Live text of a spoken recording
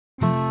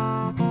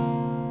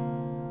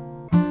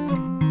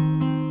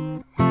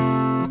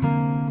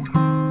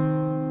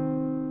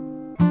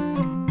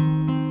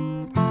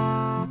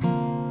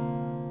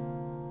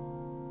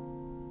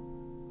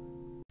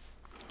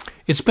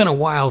It's been a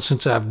while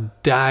since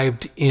I've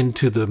dived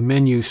into the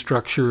menu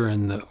structure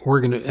and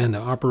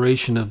the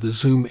operation of the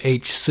Zoom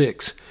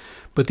H6.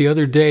 But the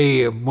other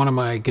day, one of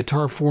my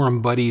Guitar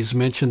Forum buddies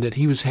mentioned that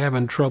he was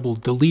having trouble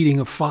deleting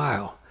a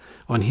file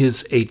on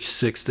his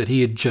H6 that he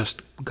had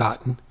just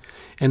gotten.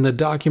 And the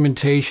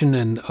documentation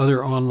and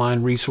other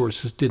online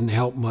resources didn't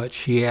help much.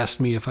 He asked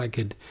me if I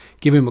could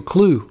give him a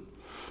clue.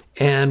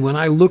 And when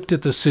I looked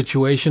at the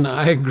situation,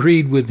 I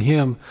agreed with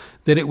him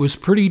that it was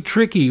pretty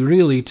tricky,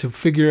 really, to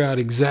figure out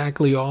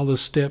exactly all the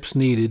steps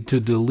needed to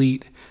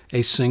delete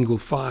a single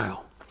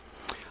file.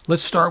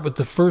 Let's start with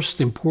the first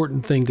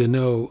important thing to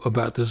know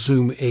about the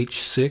Zoom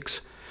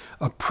H6.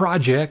 A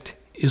project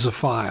is a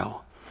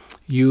file.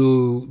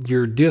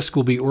 Your disk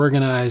will be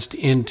organized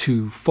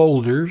into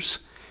folders.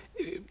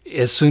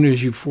 As soon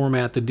as you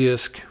format the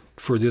disk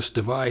for this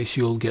device,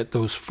 you'll get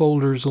those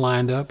folders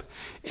lined up,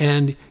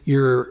 and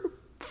your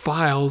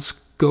files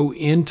go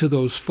into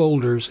those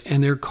folders,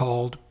 and they're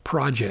called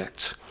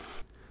projects.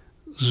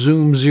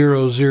 Zoom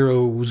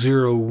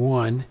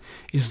 0001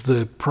 is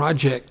the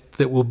project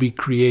that will be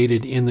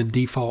created in the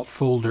default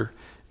folder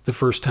the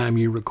first time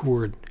you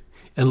record,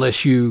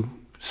 unless you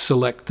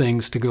select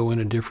things to go in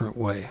a different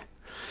way.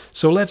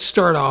 So let's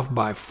start off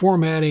by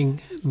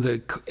formatting the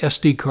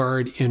SD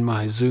card in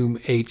my Zoom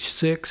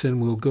H6,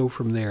 and we'll go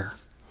from there.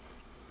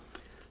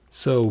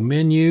 So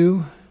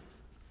menu,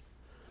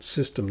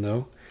 system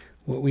though,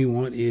 what we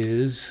want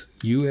is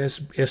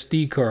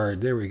SD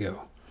card. There we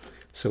go.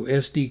 So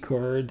SD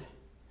card,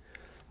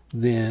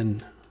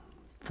 then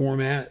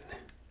format,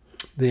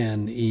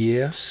 then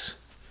yes,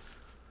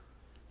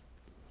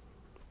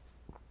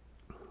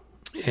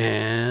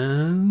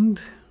 and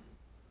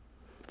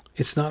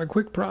it's not a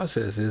quick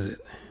process, is it?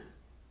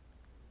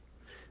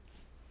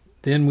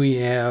 Then we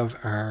have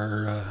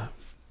our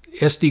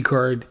SD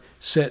card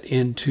set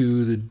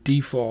into the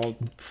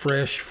default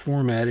fresh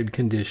formatted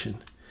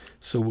condition.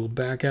 So we'll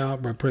back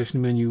out by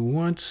pressing the menu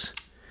once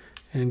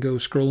and go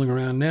scrolling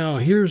around. Now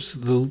here's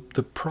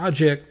the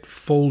project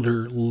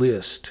folder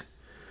list.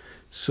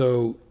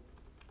 So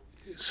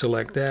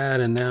select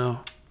that, and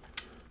now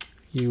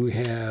you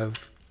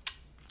have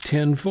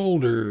 10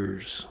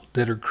 folders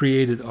that are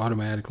created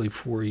automatically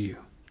for you.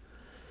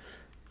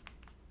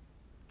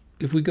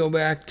 If we go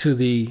back to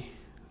the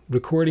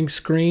recording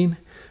screen,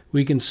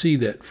 we can see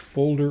that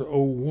folder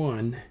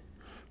 01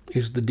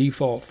 is the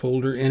default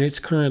folder, and it's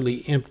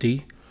currently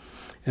empty.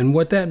 And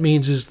what that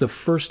means is the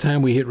first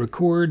time we hit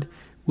record,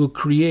 we'll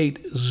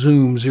create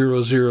Zoom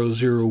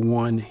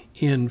 0001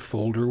 in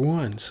folder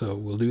 1. So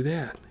we'll do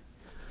that.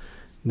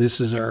 This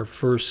is our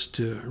first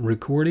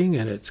recording,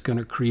 and it's going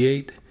to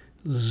create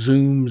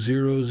Zoom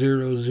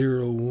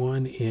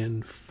 0001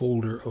 in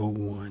folder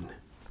 01.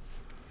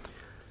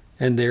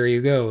 And there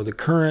you go. The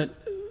current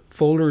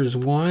folder is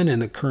 1,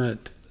 and the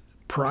current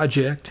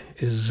project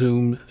is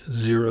Zoom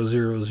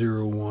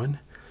 0001,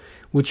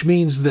 which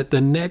means that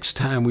the next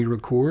time we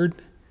record,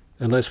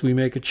 unless we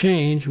make a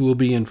change, we'll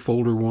be in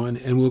folder 1,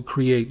 and we'll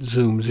create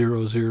Zoom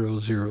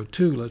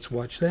 0002. Let's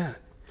watch that.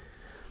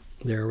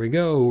 There we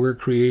go. We're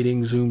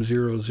creating Zoom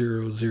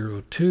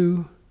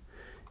 0002,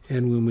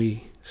 and when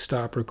we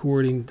stop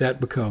recording,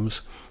 that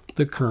becomes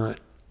the current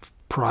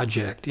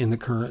project in the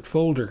current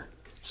folder.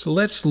 So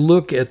let's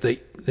look at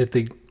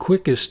the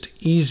quickest,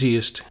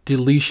 easiest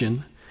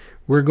deletion.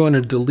 We're going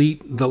to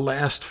delete the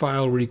last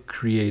file we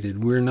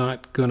created. We're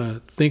not going to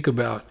think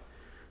about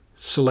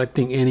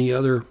selecting any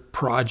other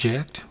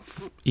project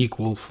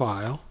equal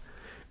file.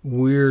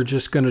 We're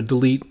just going to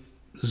delete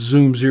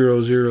Zoom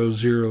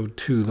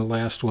 0002, the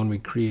last one we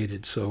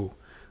created. So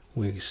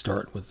we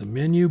start with the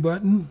menu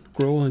button,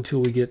 scroll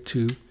until we get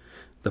to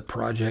the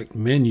project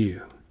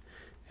menu,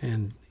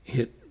 and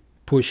hit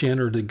push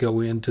enter to go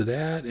into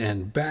that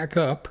and back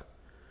up.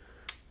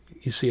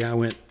 You see I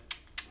went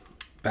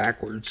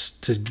backwards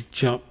to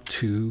jump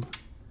to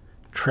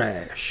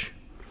trash.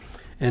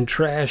 And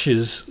trash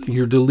is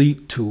your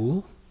delete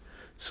tool.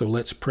 So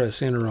let's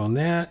press enter on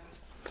that.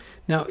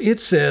 Now it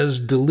says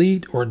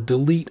delete or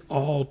delete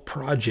all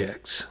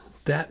projects.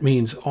 That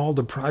means all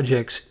the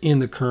projects in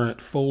the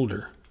current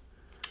folder.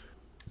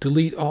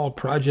 Delete all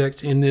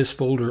projects in this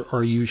folder,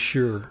 are you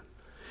sure?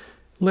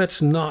 Let's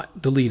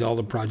not delete all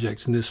the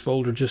projects in this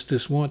folder just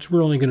this once.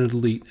 We're only going to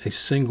delete a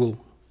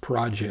single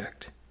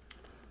project.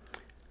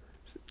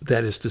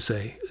 That is to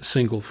say, a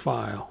single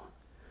file.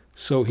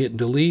 So hit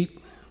delete.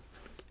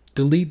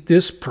 Delete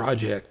this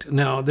project.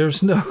 Now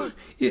there's no,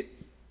 it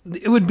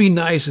would be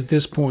nice at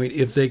this point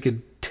if they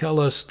could tell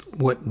us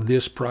what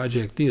this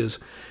project is,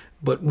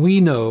 but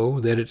we know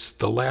that it's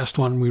the last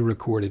one we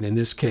recorded. In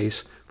this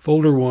case,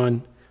 folder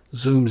 1,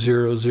 Zoom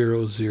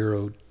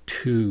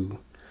 0002.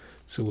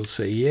 So we'll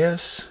say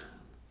yes,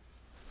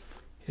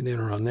 hit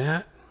enter on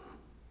that,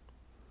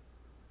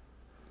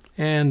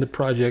 and the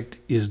project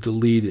is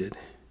deleted.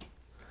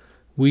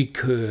 We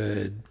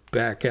could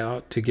back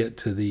out to get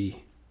to the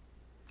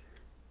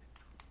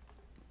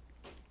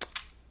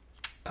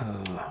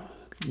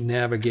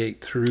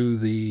navigate through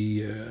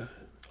the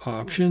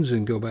options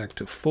and go back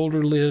to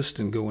folder list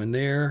and go in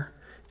there,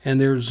 and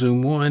there's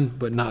Zoom 1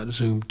 but not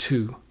Zoom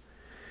 2.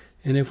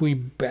 And if we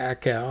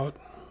back out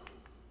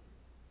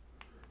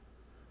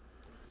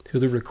to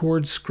the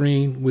record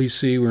screen, we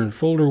see we're in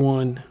folder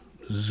 1,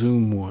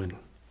 Zoom 1.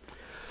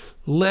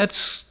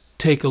 Let's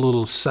take a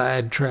little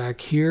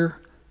sidetrack here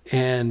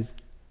and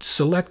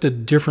select a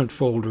different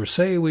folder.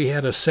 Say we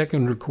had a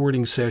second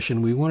recording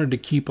session. We wanted to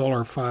keep all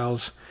our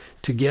files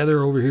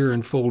together over here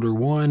in folder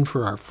 1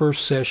 for our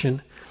first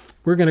session.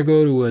 We're going to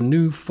go to a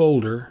new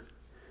folder.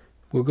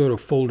 We'll go to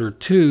folder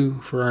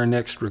 2 for our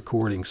next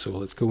recording. So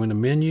let's go into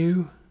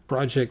Menu,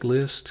 Project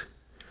List,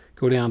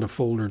 go down to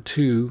folder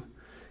 2.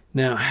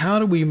 Now, how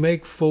do we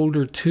make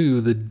folder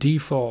 2 the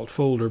default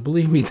folder?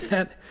 Believe me,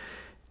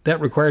 that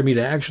required me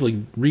to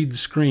actually read the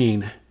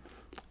screen.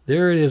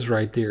 There it is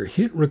right there.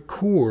 Hit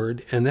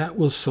record, and that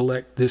will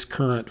select this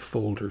current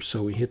folder.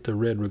 So we hit the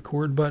red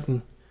record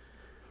button,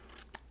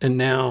 and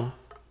now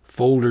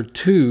folder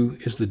 2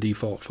 is the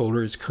default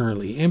folder. It's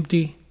currently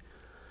empty.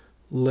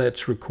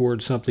 Let's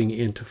record something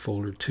into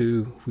folder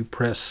 2. We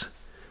press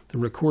the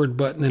record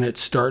button, and it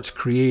starts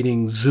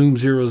creating Zoom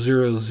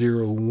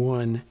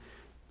 0001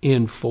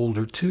 in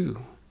folder 2.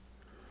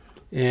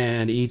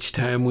 And each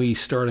time we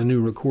start a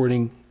new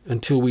recording,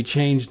 until we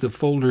change the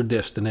folder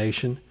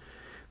destination,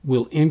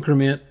 we'll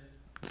increment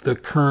the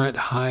current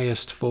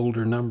highest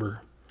folder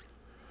number.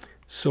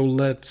 So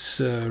let's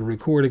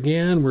record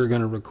again. We're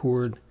going to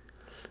record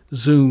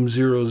Zoom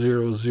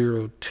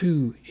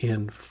 0002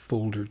 in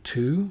folder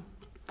 2.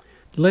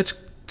 Let's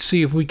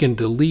see if we can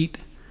delete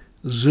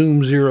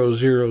Zoom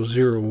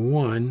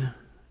 0001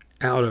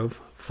 out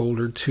of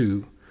folder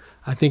 2.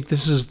 I think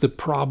this is the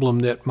problem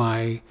that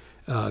my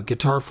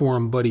Guitar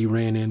Forum buddy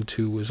ran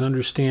into, was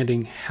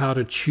understanding how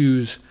to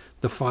choose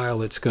the file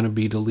that's going to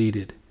be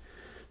deleted.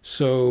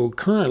 So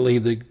currently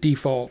the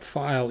default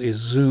file is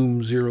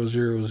Zoom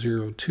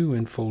 0002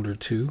 in folder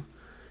 2.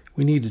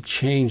 We need to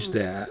change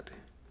that.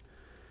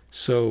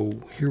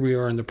 So here we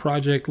are in the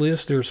project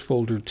list. There's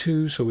folder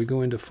 2. So we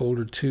go into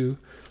folder 2.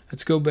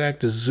 Let's go back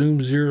to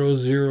Zoom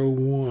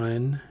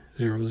 0001.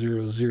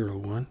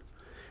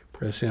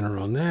 Press enter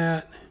on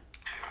that.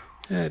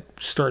 That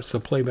starts the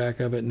playback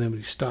of it, and then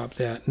we stop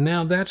that.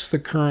 Now that's the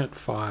current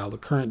file, the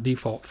current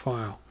default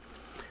file.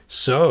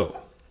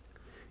 So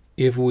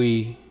if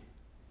we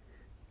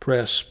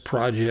press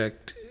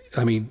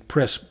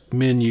press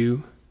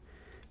menu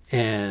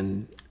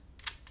and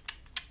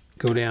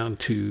go down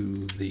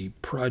to the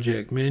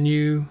project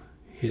menu,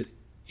 hit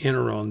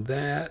enter on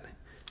that,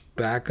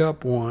 back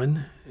up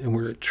one, and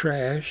we're at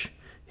trash,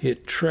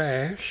 hit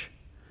trash.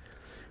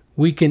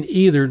 We can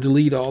either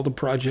delete all the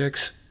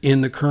projects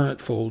in the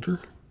current folder,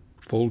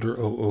 folder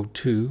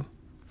 002,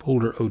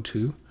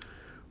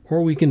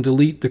 or we can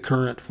delete the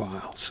current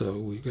file. So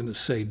we're going to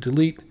say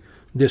delete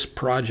this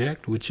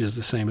project, which is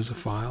the same as a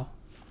file.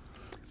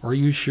 Are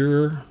you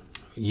sure?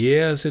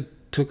 Yes,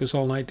 it took us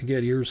all night to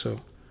get here, so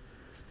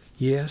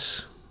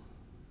yes.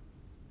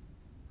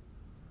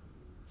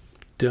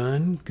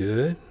 Done.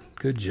 Good.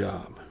 Good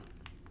job.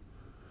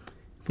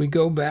 If we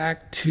go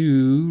back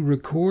to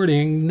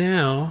recording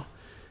now,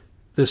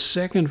 the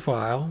second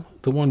file,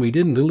 the one we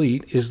didn't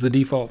delete, is the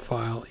default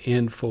file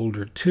in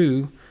folder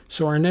 2.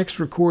 So our next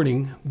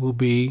recording will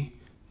be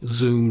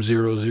Zoom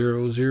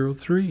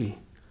 0003.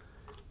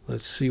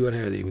 Let's see what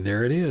happens.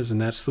 There it is,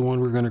 and that's the one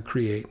we're going to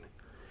create.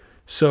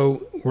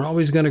 So we're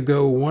always going to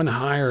go one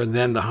higher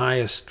than the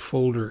highest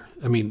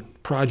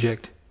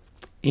project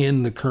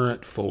in the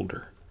current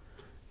folder.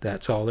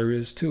 That's all there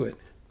is to it.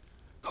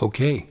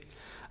 Okay,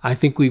 I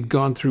think we've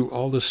gone through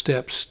all the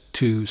steps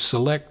to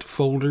select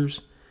folders,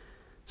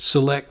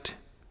 select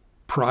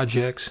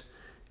projects,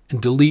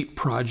 and delete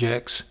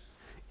projects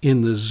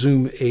in the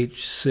Zoom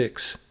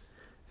H6.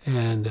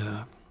 And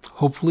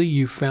hopefully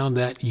you found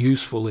that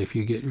useful if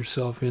you get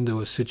yourself into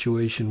a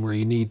situation where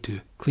you need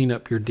to clean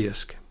up your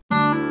disk.